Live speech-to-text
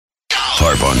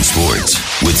Harp on Sports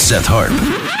with Seth Harp.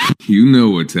 You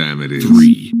know what time it is.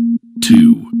 3,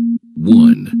 2,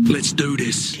 1. Let's do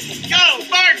this. Yo,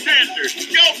 bartender, your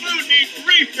food needs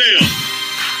refill.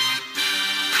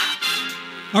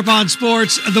 Harp on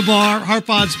Sports, The Bar, Harp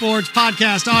on Sports,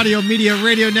 podcast, audio, media,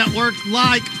 radio network.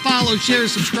 Like, follow, share,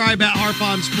 subscribe at Harp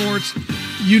on Sports.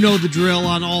 You know the drill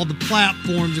on all the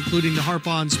platforms, including the Harp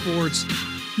on Sports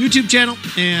YouTube channel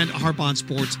and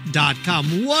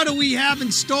harponsports.com. What do we have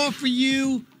in store for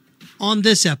you on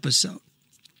this episode?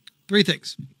 3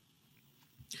 things.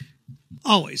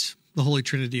 Always the holy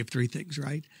trinity of 3 things,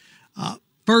 right?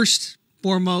 First,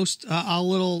 foremost, a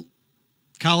little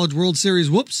College World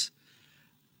Series whoops.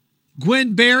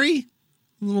 Gwen Berry,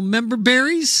 little member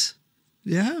berries,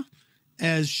 yeah,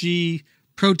 as she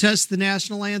protests the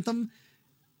national anthem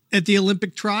at the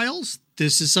Olympic trials.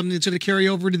 This is something that's going to carry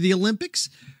over to the Olympics.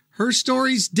 Her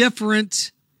story's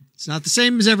different. It's not the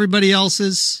same as everybody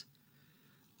else's.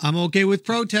 I'm okay with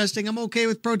protesting. I'm okay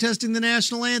with protesting the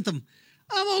national anthem.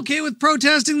 I'm okay with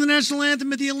protesting the national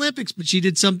anthem at the Olympics, but she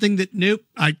did something that, nope,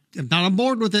 I am not on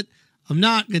board with it. I'm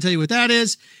not going to tell you what that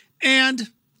is. And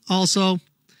also,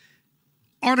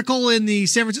 article in the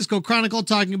San Francisco Chronicle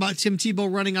talking about Tim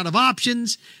Tebow running out of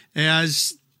options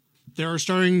as they're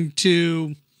starting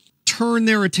to turn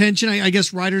their attention. I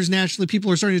guess writers nationally,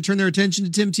 people are starting to turn their attention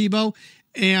to Tim Tebow.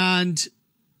 And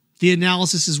the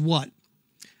analysis is what?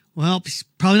 Well, he's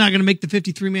probably not going to make the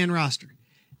 53-man roster.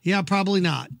 Yeah, probably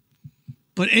not.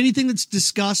 But anything that's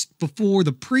discussed before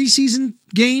the preseason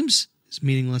games is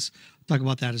meaningless. We'll talk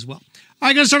about that as well. All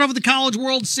right, going to start off with the College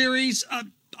World Series.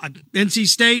 NC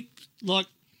State. Look,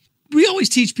 we always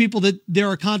teach people that there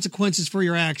are consequences for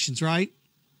your actions, right?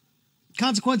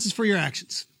 Consequences for your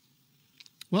actions.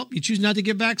 Well, you choose not to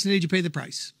get vaccinated, you pay the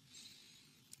price.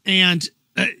 And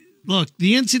look,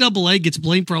 the NCAA gets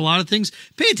blamed for a lot of things.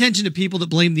 Pay attention to people that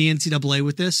blame the NCAA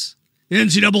with this. The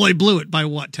NCAA blew it by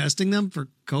what? Testing them for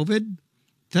COVID?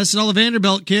 Tested all the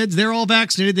Vanderbilt kids. They're all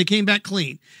vaccinated. They came back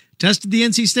clean. Tested the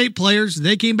NC State players.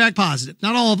 They came back positive.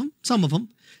 Not all of them. Some of them.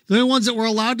 The only ones that were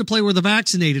allowed to play were the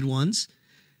vaccinated ones.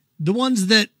 The ones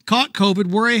that caught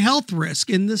COVID were a health risk.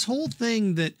 And this whole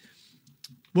thing that,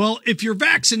 well, if you're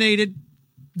vaccinated,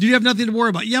 you have nothing to worry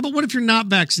about. Yeah, but what if you're not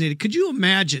vaccinated? Could you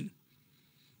imagine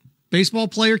baseball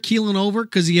player keeling over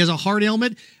because he has a heart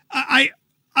ailment? I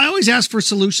always ask for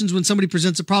solutions when somebody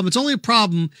presents a problem. It's only a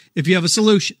problem if you have a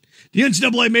solution. The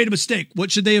NCAA made a mistake. What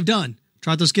should they have done?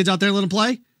 Trot those kids out there and let them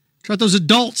play? Trot those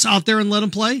adults out there and let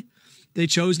them play? They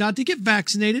chose not to get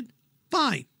vaccinated.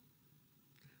 Fine.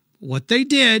 What they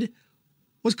did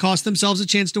was cost themselves a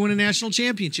chance to win a national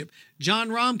championship. John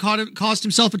Rahm cost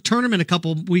himself a tournament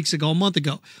a month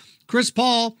ago. Chris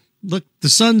Paul, look, the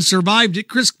Suns survived it.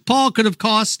 Chris Paul could have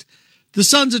cost the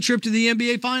Suns a trip to the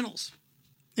NBA Finals.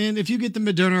 And if you get the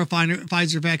Moderna or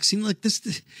Pfizer vaccine, like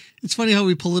this, it's funny how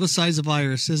we politicize a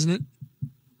virus, isn't it?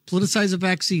 Politicize a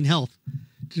vaccine, health.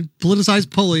 Politicize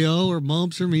polio or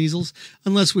mumps or measles,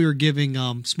 unless we were giving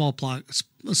smallpox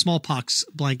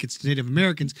blankets to Native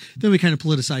Americans, then we kind of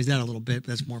politicize that a little bit. But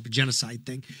that's more of a genocide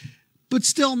thing. But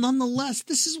still, nonetheless,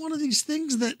 this is one of these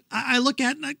things that I look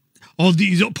at and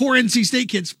these poor NC State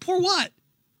kids. Poor what?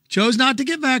 Chose not to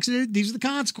get vaccinated. These are the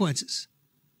consequences.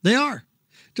 They are.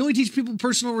 Don't we teach people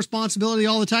personal responsibility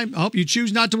all the time? Oh, you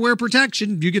choose not to wear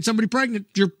protection. You get somebody pregnant.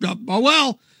 Your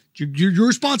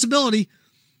responsibility.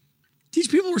 Teach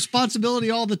people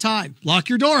responsibility all the time. Lock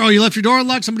your door. Oh, you left your door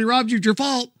unlocked. Somebody robbed you. It's your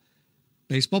fault.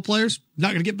 Baseball players,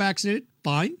 not going to get vaccinated.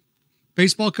 Fine.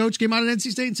 Baseball coach came out of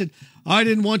NC State and said, I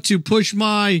didn't want to push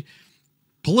my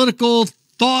political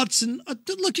thoughts. And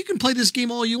look, you can play this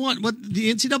game all you want. What the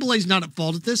NCAA is not at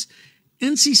fault at this.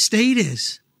 NC State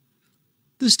is.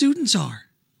 The students are.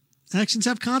 Actions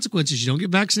have consequences. You don't get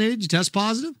vaccinated. You test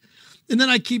positive. And then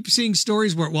I keep seeing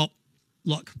stories where, well,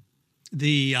 look,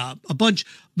 a bunch,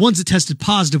 ones that tested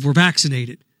positive were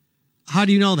vaccinated. How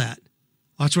do you know that?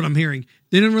 That's what I'm hearing.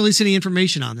 They didn't release any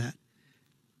information on that.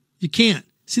 You can't.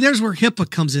 See, there's where HIPAA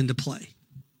comes into play.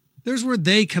 There's where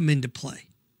they come into play.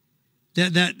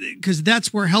 Because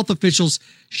that's where health officials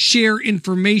share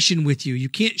information with you. You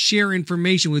can't share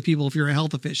information with people if you're a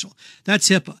health official. That's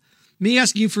HIPAA. Me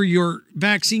asking you for your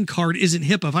vaccine card isn't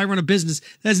HIPAA. If I run a business,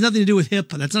 that has nothing to do with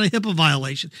HIPAA. That's not a HIPAA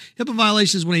violation. HIPAA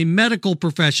violation is when a medical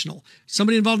professional,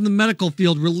 somebody involved in the medical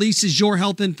field, releases your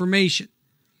health information.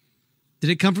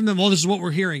 Did it come from them? Well, this is what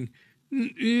we're hearing.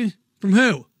 From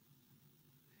who?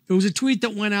 It was a tweet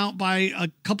that went out by a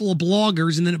couple of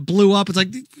bloggers, and then it blew up. It's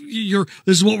like, this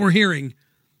is what we're hearing.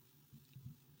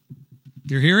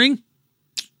 You're hearing?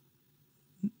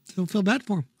 Don't feel bad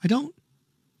for them. I don't.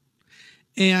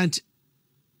 And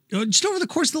just over the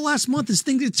course of the last month,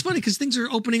 it's funny because things are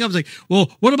opening up. It's like,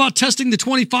 well, what about testing the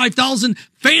 25,000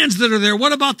 fans that are there?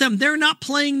 What about them? They're not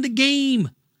playing the game.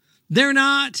 They're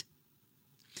not.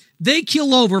 They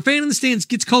kill over. A fan in the stands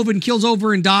gets COVID and kills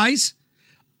over and dies.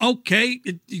 Okay,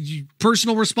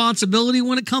 personal responsibility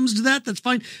when it comes to that. That's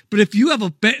fine. But if you have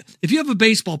a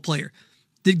baseball player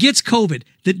that gets COVID,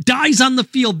 that dies on the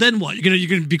field, then what? You're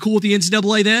gonna be cool with the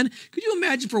NCAA then? Could you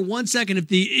imagine for 1 second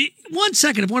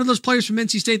if one of those players from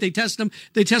NC State, they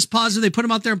test positive, they put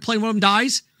them out there and play, one of them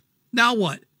dies? Now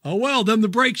what? Oh, well, then the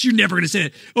breaks, you're never going to say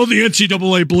it. Oh, the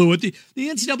NCAA blew it. The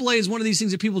NCAA is one of these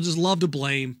things that people just love to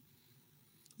blame.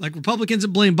 Like Republicans that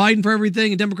blame Biden for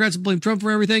everything and Democrats that blame Trump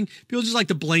for everything. People just like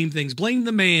to blame things. Blame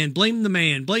the man, blame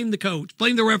the coach,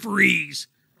 blame the referees.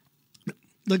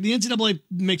 Like the NCAA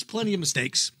makes plenty of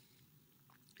mistakes,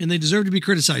 and they deserve to be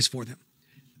criticized for them.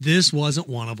 This wasn't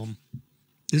one of them.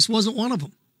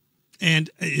 And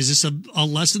is this a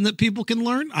lesson that people can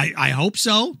learn? I hope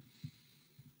so.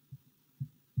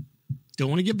 Don't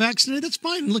want to get vaccinated? That's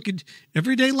fine. Look at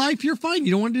everyday life. You're fine.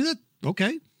 You don't want to do that?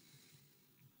 Okay.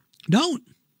 Don't.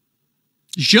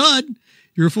 You should.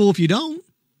 You're a fool if you don't.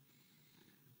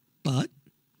 But,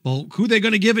 well, who are they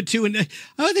going to give it to? And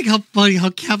I think how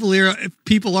cavalier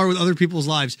people are with other people's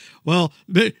lives. Well,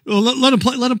 let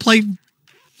them play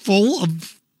full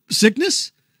of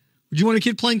sickness. Would you want a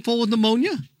kid playing full with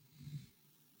pneumonia?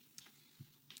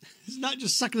 It's not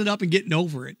just sucking it up and getting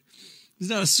over it. It's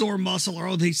not a sore muscle or,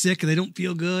 oh, they're sick and they don't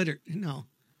feel good. Or no.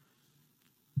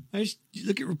 I just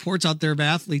look at reports out there of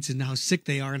athletes and how sick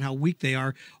they are and how weak they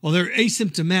are. Well, they're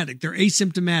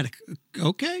asymptomatic.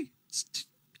 Okay.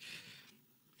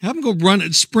 Have them go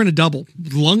sprint a double.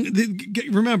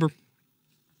 Remember,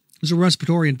 there's a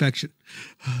respiratory infection.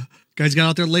 Guys got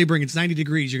out there laboring. It's 90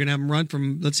 degrees. You're going to have them run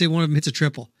from, let's say one of them hits a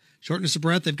triple. Shortness of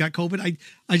breath. They've got COVID.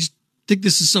 I just think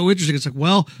this is so interesting. It's like,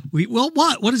 well,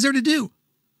 what? What is there to do?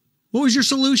 What was your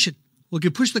solution? Well, you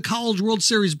could push the College World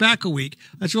Series back a week.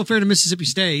 That's real fair to Mississippi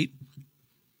State.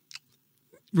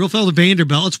 Real fair to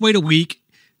Vanderbilt. Let's wait a week.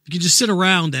 You can just sit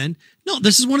around then. No,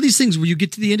 this is one of these things where you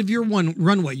get to the end of your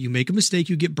runway. You make a mistake,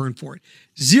 you get burned for it.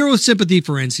 Zero sympathy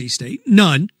for NC State.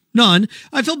 None.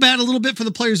 I feel bad a little bit for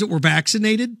the players that were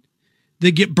vaccinated.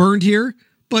 They get burned here.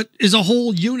 But as a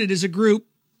whole unit, as a group,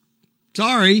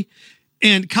 sorry.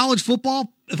 And college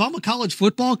football, if I'm a college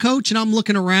football coach and I'm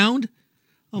looking around,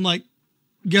 I'm like,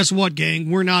 guess what, gang?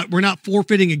 We're not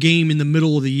forfeiting a game in the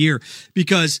middle of the year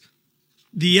because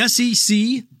the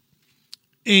SEC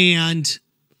and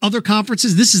other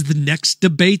conferences, this is the next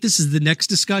debate. This is the next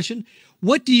discussion.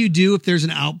 What do you do if there's an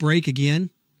outbreak again?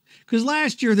 Because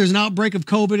last year there's an outbreak of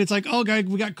COVID. It's like, oh, guys,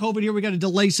 we got COVID here. We got to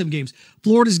delay some games.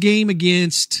 Florida's game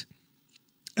against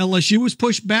LSU was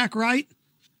pushed back, right?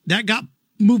 That got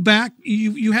moved back.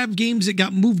 You have games that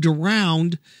got moved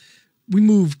around. We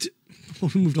moved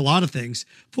a lot of things.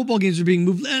 Football games are being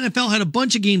moved. The NFL had a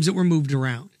bunch of games that were moved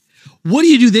around. What do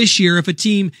you do this year if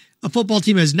a football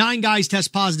team has 9 guys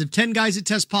test positive, 10 guys that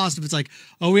test positive? It's like,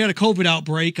 oh, we had a COVID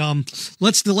outbreak.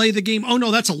 Let's delay the game. Oh,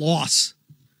 no, that's a loss.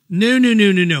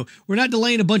 No. We're not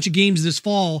delaying a bunch of games this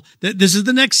fall. This is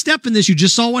the next step in this. You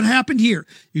just saw what happened here.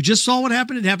 You just saw what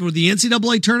happened. It happened with the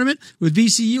NCAA tournament, with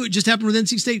VCU. It just happened with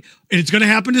NC State. And it's going to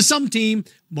happen to some team.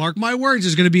 Mark my words.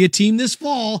 There's going to be a team this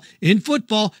fall in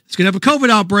football that's going to have a COVID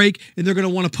outbreak, and they're going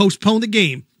to want to postpone the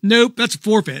game. Nope, that's a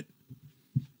forfeit.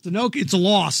 It's a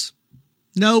loss.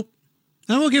 Nope.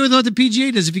 I'm okay with what the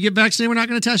PGA does. If you get vaccinated, we're not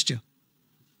going to test you.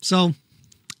 So,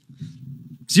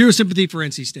 zero sympathy for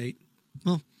NC State.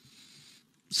 Well,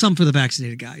 some for the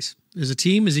vaccinated guys. As a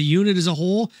team, as a unit, as a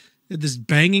whole, this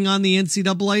banging on the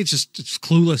NCAA, it's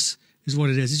clueless is what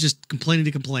it is. It's just complaining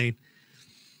to complain.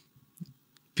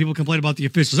 People complain about the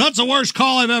officials. That's the worst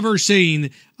call I've ever seen.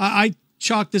 I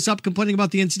chalk this up. Complaining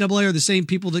about the NCAA are the same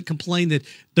people that complain that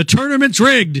the tournament's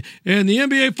rigged and the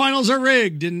NBA finals are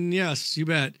rigged. And yes, you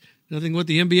bet. Nothing what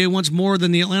the NBA wants more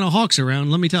than the Atlanta Hawks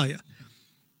around, let me tell you.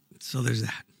 So there's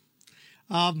that.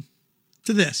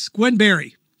 To this, Gwen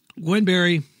Berry,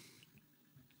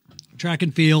 track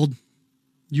and field,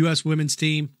 U.S. women's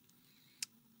team,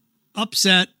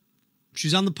 upset.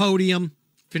 She's on the podium,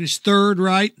 finished third,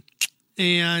 right?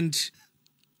 And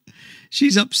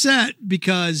she's upset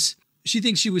because she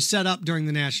thinks she was set up during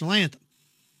the national anthem.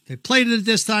 They played it at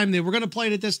this time. They were going to play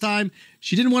it at this time.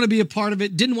 She didn't want to be a part of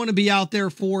it, didn't want to be out there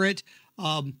for it.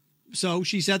 So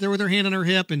she sat there with her hand on her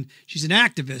hip, and she's an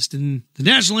activist, and the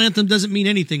national anthem doesn't mean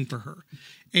anything for her.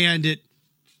 And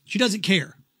she doesn't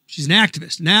care. She's an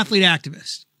activist, an athlete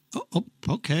activist. Oh,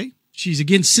 okay. She's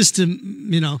against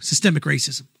systemic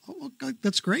racism. Oh, okay,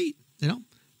 that's great.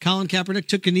 Colin Kaepernick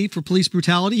took a knee for police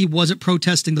brutality. He wasn't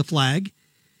protesting the flag.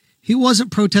 He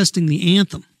wasn't protesting the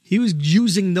anthem. He was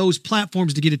using those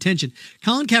platforms to get attention.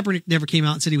 Colin Kaepernick never came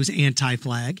out and said he was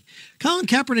anti-flag. Colin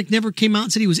Kaepernick never came out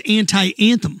and said he was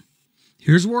anti-anthem.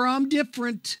 Here's where I'm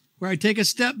different, where I take a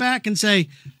step back and say,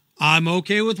 I'm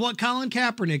okay with what Colin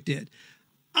Kaepernick did.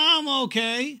 I'm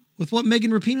okay with what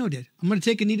Megan Rapinoe did. I'm going to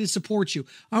take a knee to support you.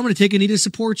 I'm going to take a knee to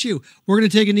support you. We're going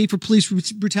to take a knee for police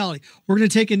brutality. We're going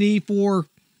to take a knee for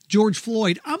George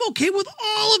Floyd. I'm okay with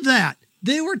all of that.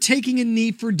 They were taking a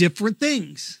knee for different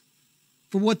things,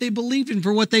 for what they believed in,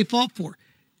 for what they fought for.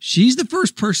 She's the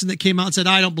first person that came out and said,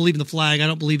 I don't believe in the flag. I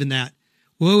don't believe in that.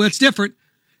 Whoa, that's different.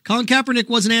 Colin Kaepernick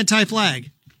wasn't anti-flag.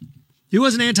 He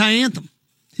wasn't anti-anthem.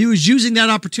 He was using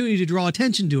that opportunity to draw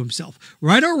attention to himself.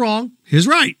 Right or wrong, his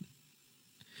right.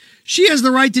 She has the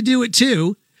right to do it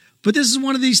too, but this is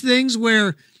one of these things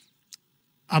where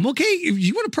I'm okay. If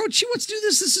you want to approach, she wants to do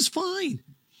this, this is fine.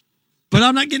 But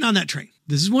I'm not getting on that train.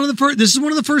 This is one of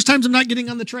the first times I'm not getting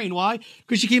on the train. Why?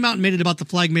 Because she came out and made it about the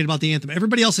flag, made it about the anthem.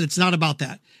 Everybody else said it's not about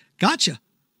that. Gotcha.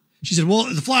 She said,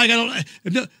 well, the flag,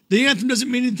 the anthem doesn't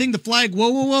mean anything. The flag,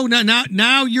 whoa.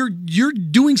 Now you're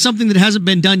doing something that hasn't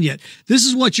been done yet. This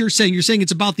is what you're saying. You're saying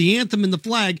it's about the anthem and the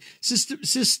flag,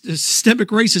 systemic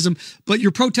racism, but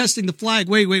you're protesting the flag.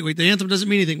 Wait. The anthem doesn't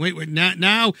mean anything. Wait.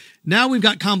 Now we've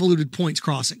got convoluted points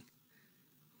crossing.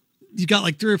 You got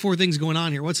like 3 or 4 things going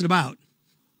on here. What's it about?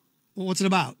 Well, what's it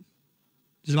about?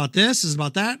 Is it about this? Is it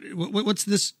about that? What's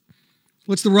this?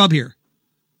 What's the rub here?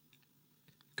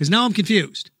 Because now I'm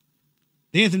confused.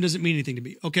 The anthem doesn't mean anything to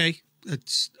me. Okay,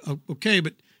 that's okay,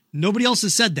 but nobody else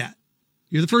has said that.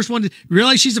 You're the first one to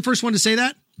realize she's the first one to say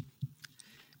that.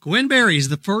 Gwen Berry is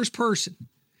the first person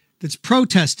that's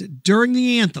protested during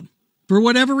the anthem for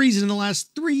whatever reason in the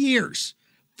last 3 years,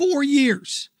 4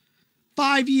 years,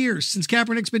 5 years since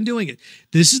Kaepernick's been doing it.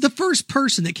 This is the first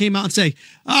person that came out and say,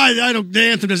 the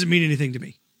anthem doesn't mean anything to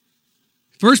me.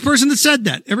 First person that said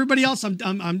that. Everybody else,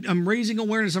 I'm raising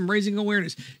awareness. I'm raising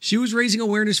awareness. She was raising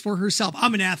awareness for herself.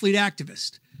 I'm an athlete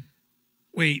activist.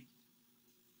 Wait,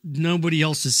 nobody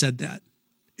else has said that.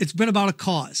 It's been about a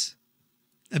cause.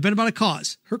 It's been about a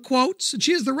cause. Her quotes, and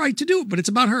she has the right to do it, but it's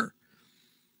about her.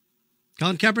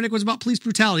 Colin Kaepernick was about police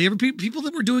brutality. People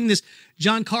that were doing this,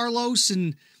 John Carlos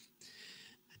and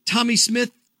Tommy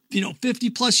Smith, 50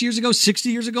 plus years ago, 60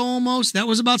 years ago almost, that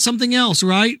was about something else,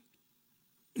 right?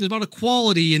 It was about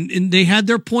equality, and they had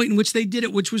their point in which they did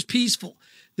it, which was peaceful.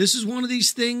 This is one of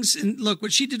these things, and look,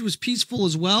 what she did was peaceful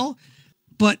as well,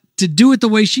 but to do it the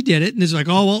way she did it, and it's like,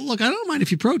 oh, well, look, I don't mind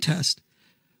if you protest.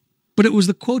 But it was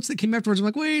the quotes that came afterwards. I'm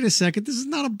like, wait a second, this is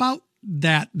not about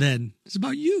that then. It's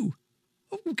about you.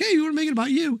 Okay, you want to make it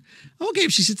about you. Okay,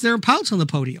 if she sits there and pouts on the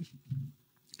podium.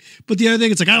 But the other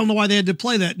thing, it's like, I don't know why they had to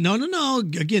play that. No.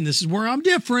 Again, this is where I'm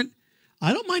different.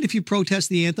 I don't mind if you protest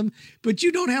the anthem, but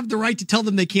you don't have the right to tell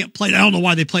them they can't play it. I don't know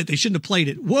why they played it. They shouldn't have played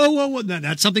it. Whoa.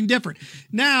 That's something different.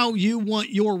 Now you want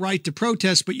your right to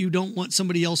protest, but you don't want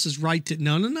somebody else's right to,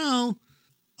 no.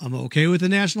 I'm okay with the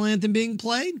national anthem being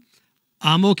played.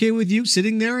 I'm okay with you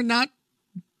sitting there and not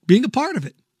being a part of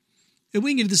it. And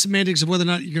we can get into the semantics of whether or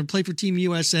not you're going to play for Team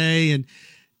USA and,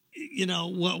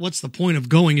 what's the point of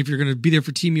going if you're going to be there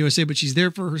for Team USA, but she's there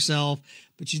for herself,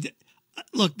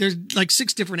 Look, there's like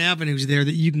 6 different avenues there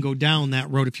that you can go down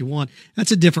that road if you want.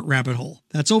 That's a different rabbit hole.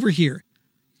 That's over here.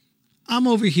 I'm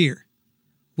over here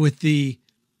with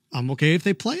I'm okay if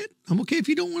they play it. I'm okay if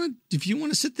you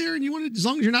want to sit there and you want to, as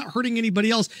long as you're not hurting anybody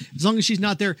else, as long as she's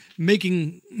not there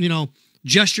making,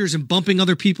 gestures and bumping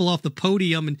other people off the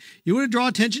podium, and you want to draw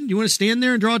attention, you want to stand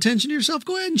there and draw attention to yourself,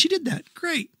 go ahead. And she did that.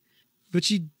 Great. But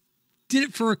she did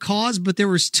it for a cause, but there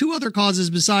was 2 other causes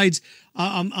besides,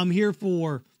 I'm here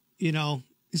for,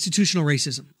 institutional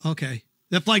racism. Okay.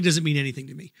 That flag doesn't mean anything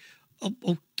to me.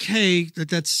 Okay.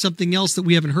 That's something else that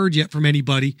we haven't heard yet from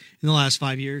anybody in the last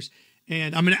 5 years.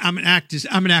 And I'm an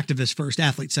activist first,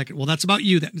 athlete second. Well, that's about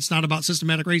you then. It's not about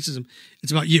systematic racism.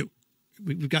 It's about you.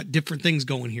 We've got different things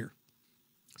going here.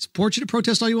 Support you to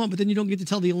protest all you want, but then you don't get to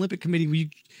tell the Olympic Committee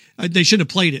they shouldn't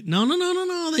have played it.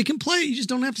 No. They can play it. You just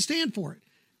don't have to stand for it.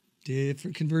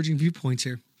 Different converging viewpoints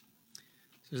here.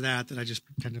 There's that I just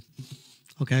kind of...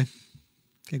 Okay,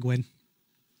 Gwen,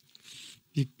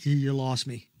 you lost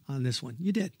me on this one.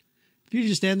 You did. If you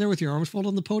just stand there with your arms folded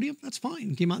on the podium, that's fine.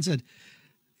 And came out and said,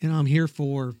 I'm here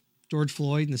for George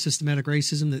Floyd and the systematic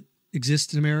racism that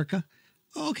exists in America.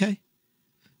 Okay.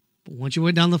 But once you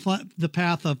went down the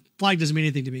path of flag doesn't mean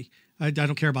anything to me. I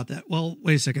don't care about that. Well,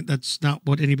 wait a second. That's not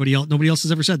what nobody else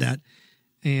has ever said that.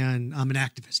 And I'm an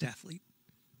activist athlete.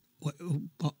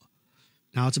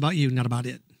 Now it's about you, not about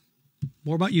it.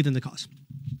 More about you than the cause.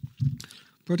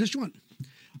 Protest you want.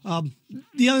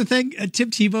 The other thing, Tim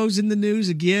Tebow's in the news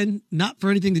again, not for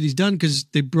anything that he's done because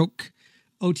they broke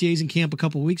OTAs in camp a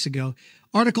couple weeks ago.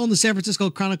 Article in the San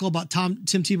Francisco Chronicle about Tim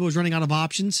Tebow is running out of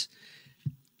options.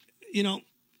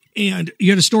 And you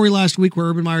had a story last week where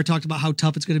Urban Meyer talked about how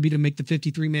tough it's going to be to make the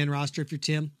 53-man roster if you're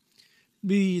Tim.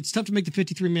 It's tough to make the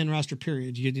 53-man roster,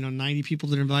 period. You get, 90 people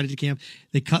that are invited to camp.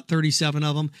 They cut 37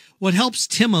 of them. What helps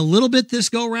Tim a little bit this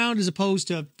go-round as opposed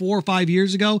to 4 or 5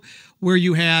 years ago where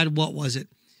you had, what was it?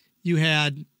 You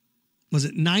had,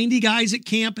 90 guys at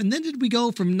camp? And then did we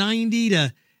go from 90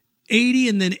 to 80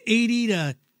 and then 80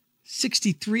 to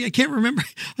 63? I can't remember.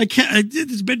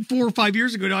 It's been 4 or 5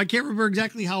 years ago now. I can't remember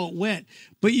exactly how it went.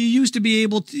 But you used to be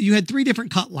able to, you had 3 different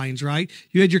cut lines, right?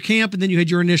 You had your camp and then you had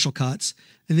your initial cuts.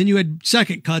 And then you had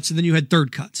second cuts, and then you had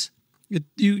third cuts.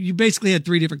 You basically had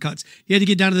 3 different cuts. You had to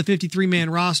get down to the 53-man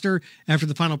roster after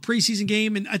the final preseason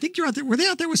game. And I think you're out there. Were they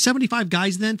out there with 75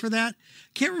 guys then for that?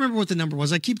 Can't remember what the number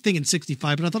was. I keep thinking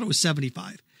 65, but I thought it was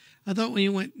 75. I thought when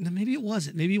you went, maybe it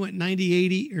wasn't. Maybe you went 90,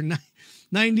 80, or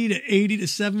 90 to 80 to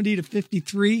 70 to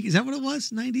 53. Is that what it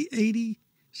was? 90, 80.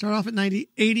 Start off at 90,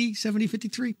 80, 70,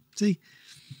 53. See?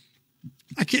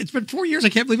 It's been 4 years. I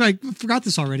can't believe I forgot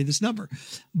this already, this number.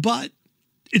 But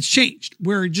it's changed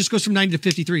where it just goes from 90 to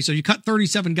 53. So you cut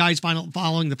 37 guys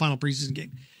following the final preseason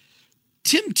game.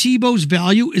 Tim Tebow's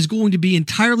value is going to be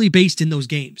entirely based in those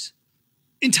games.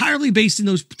 Entirely based in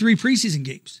those 3 preseason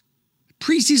games.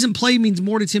 Preseason play means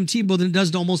more to Tim Tebow than it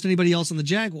does to almost anybody else on the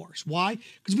Jaguars. Why?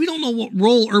 Because we don't know what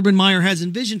role Urban Meyer has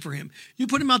envisioned for him. You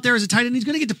put him out there as a tight end, he's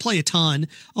going to get to play a ton.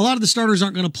 A lot of the starters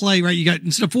aren't going to play, right? You got,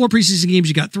 instead of 4 preseason games,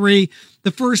 you got 3.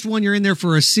 The first one, you're in there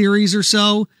for a series or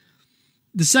so.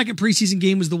 The second preseason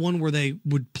game was the one where they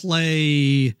would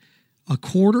play a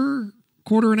quarter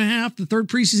and a half. The third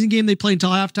preseason game, they play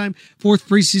until halftime. Fourth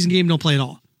preseason game, don't play at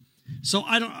all. So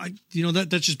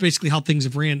that's just basically how things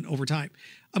have ran over time.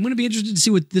 I'm going to be interested to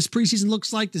see what this preseason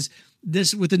looks like.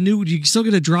 This with the new, you still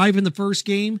get a drive in the first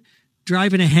game,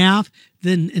 drive and a half,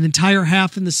 then an entire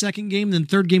half in the second game, then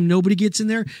third game, nobody gets in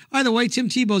there. Either way, Tim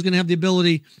Tebow is going to have the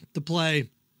ability to play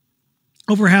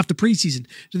over half the preseason.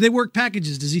 Do they work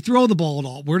packages? Does he throw the ball at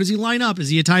all? Where does he line up? Is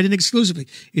he a tight end exclusively?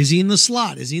 Is he in the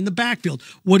slot? Is he in the backfield?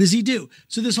 What does he do?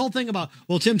 So this whole thing about,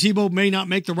 well, Tim Tebow may not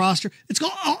make the roster. It's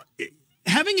called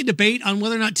having a debate on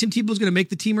whether or not Tim Tebow is going to make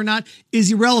the team or not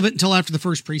is irrelevant until after the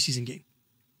first preseason game.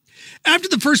 After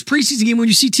the first preseason game, when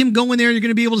you see Tim go in there, you're going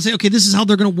to be able to say, okay, this is how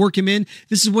they're going to work him in.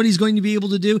 This is what he's going to be able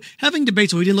to do. Having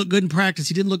debates, well, he didn't look good in practice.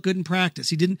 He didn't look good in practice.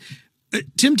 He didn't.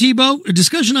 Tim Tebow, a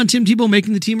discussion on Tim Tebow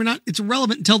making the team or not, it's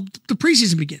irrelevant until the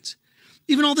preseason begins.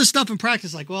 Even all this stuff in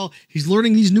practice, like, well, he's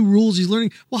learning these new rules. He's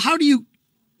learning. Well, how do you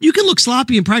can look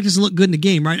sloppy in practice and look good in the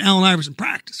game, right? Allen Iverson,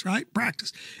 practice, right?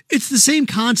 Practice. It's the same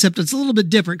concept. It's a little bit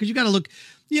different because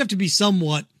you have to be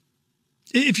somewhat,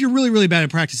 if you're really, really bad at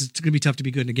practice, it's going to be tough to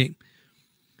be good in a game.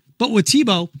 But with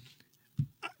Tebow,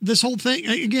 this whole thing,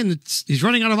 again, he's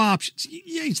running out of options.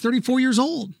 Yeah, he's 34 years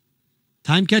old.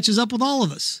 Time catches up with all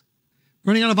of us.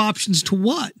 Running out of options to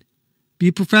what? Be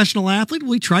a professional athlete?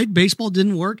 We tried baseball,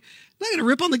 didn't work. I'm not going to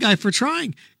rip on the guy for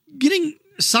trying. Getting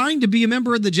signed to be a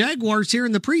member of the Jaguars here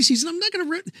in the preseason, I'm not going to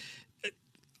rip.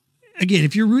 Again,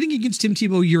 if you're rooting against Tim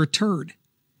Tebow, you're a turd.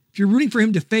 If you're rooting for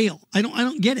him to fail, I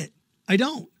don't get it. I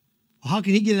don't. Well, how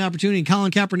can he get an opportunity and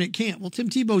Colin Kaepernick can't? Well, Tim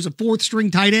Tebow's a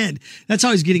 4th-string tight end. That's how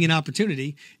he's getting an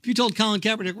opportunity. If you told Colin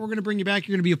Kaepernick, we're going to bring you back,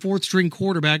 you're going to be a 4th-string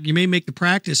quarterback, you may make the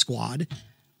practice squad,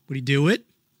 would he do it?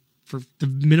 For the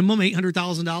minimum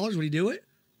 $800,000, would he do it?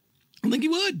 I don't think he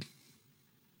would.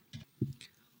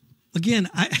 Again,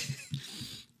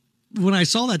 when I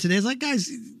saw that today, I was like, guys,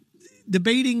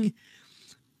 debating.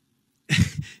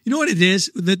 You know what it is?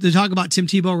 The talk about Tim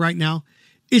Tebow right now?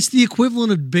 It's the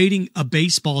equivalent of debating a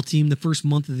baseball team the first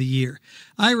month of the year.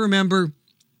 I remember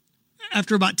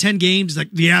after about 10 games,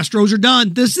 like the Astros are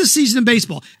done. This season in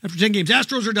baseball. After 10 games,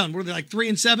 Astros are done. Were they like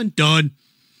 3-7? Done.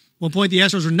 One point, the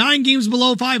Astros are 9 games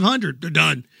below 500. They're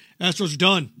done. Astros are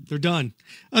done. They're done.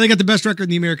 They got the best record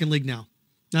in the American League now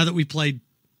that we've played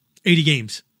 80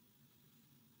 games.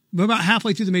 We're about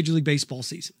halfway through the Major League Baseball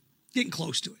season. Getting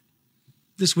close to it.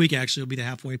 This week, actually, will be the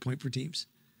halfway point for teams.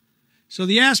 So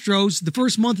the Astros, the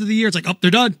first month of the year, it's like, oh, they're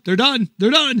done. They're done.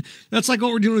 They're done. That's like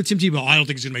what we're doing with Tim Tebow. I don't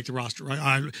think he's going to make the roster.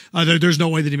 Right? There's no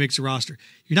way that he makes the roster.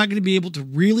 You're not going to be able to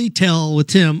really tell with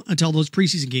Tim until those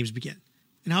preseason games begin.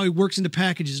 And how he works into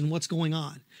packages and what's going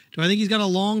on. Do I think he's got a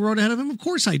long road ahead of him? Of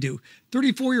course I do.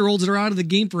 34-year-olds that are out of the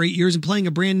game for 8 years and playing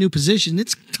a brand new position,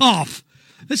 it's tough.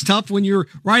 It's tough when you're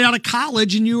right out of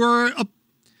college and you are a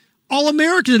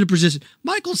All-American at a position.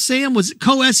 Michael Sam was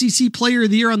co-SEC Player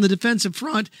of the Year on the defensive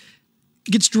front,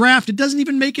 gets drafted, doesn't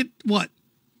even make it,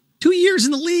 2 years in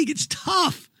the league. It's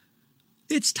tough.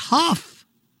 It's tough.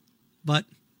 But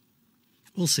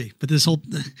we'll see. But this whole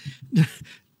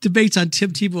debates on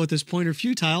Tim Tebow at this point are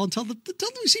futile until we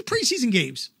see preseason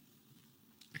games.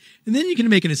 And then you can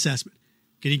make an assessment.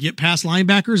 Can you get past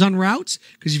linebackers on routes?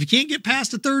 Because if you can't get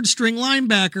past a third string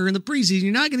linebacker in the preseason,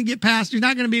 you're not going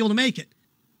to be able to make it.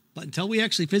 But until we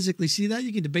actually physically see that,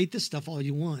 you can debate this stuff all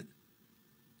you want.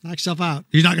 Knock yourself out.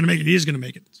 He's not going to make it. He is going to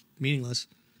make it. It's meaningless.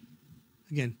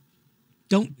 Again,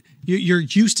 you're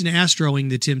Houston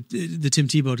Astroing the Tim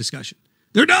Tebow discussion.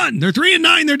 They're done. They're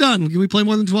 3-9. They're done. Can we play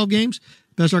more than 12 games?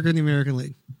 Best record in the American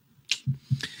League.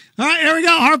 All right, here we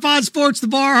go. Harp on Sports, the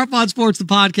bar. Harp on Sports, the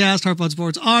podcast. Harp on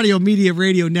Sports, audio, media,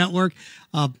 radio network.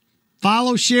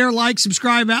 Follow, share, like,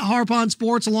 subscribe at Harp on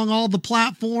Sports along all the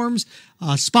platforms.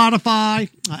 Spotify,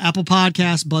 Apple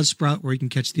Podcasts, Buzzsprout, where you can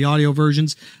catch the audio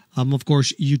versions. Of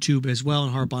course, YouTube as well,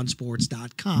 and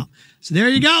harponsports.com. So there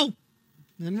you go.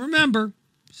 And remember,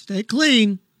 stay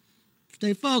clean,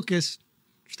 stay focused,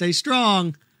 stay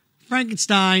strong.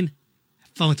 Frankenstein,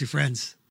 have fun with your friends.